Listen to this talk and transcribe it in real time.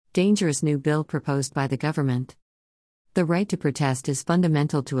Dangerous new bill proposed by the government. The right to protest is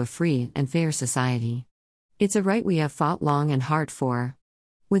fundamental to a free and fair society. It's a right we have fought long and hard for.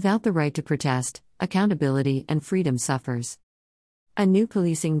 Without the right to protest, accountability and freedom suffers. A new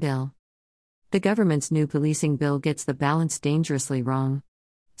policing bill. The government's new policing bill gets the balance dangerously wrong.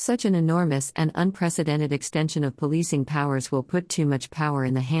 Such an enormous and unprecedented extension of policing powers will put too much power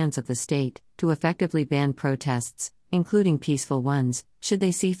in the hands of the state to effectively ban protests, including peaceful ones, should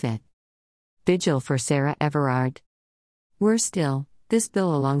they see fit. Vigil for Sarah Everard. Worse still, this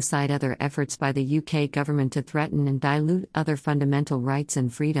bill, alongside other efforts by the UK government to threaten and dilute other fundamental rights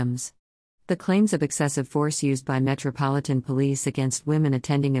and freedoms. The claims of excessive force used by Metropolitan Police against women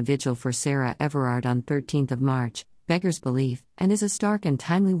attending a vigil for Sarah Everard on 13th of March beggars belief, and is a stark and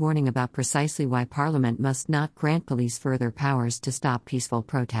timely warning about precisely why Parliament must not grant police further powers to stop peaceful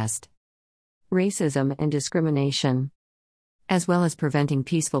protest. Racism and discrimination. As well as preventing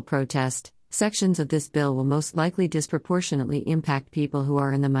peaceful protest, sections of this bill will most likely disproportionately impact people who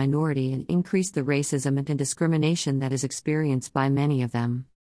are in the minority and increase the racism and discrimination that is experienced by many of them.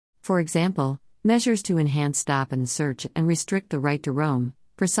 For example, measures to enhance stop and search and restrict the right to roam,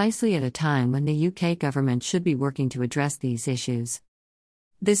 precisely at a time when the UK government should be working to address these issues.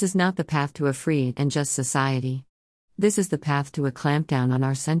 This is not the path to a free and just society. This is the path to a clampdown on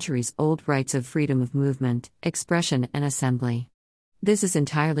our centuries-old rights of freedom of movement, expression and assembly. This is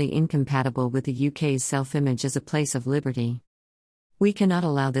entirely incompatible with the UK's self-image as a place of liberty. We cannot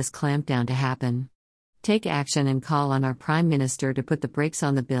allow this clampdown to happen. Take action and call on our Prime Minister to put the brakes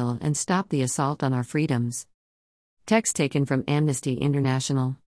on the bill and stop the assault on our freedoms. Text taken from Amnesty International.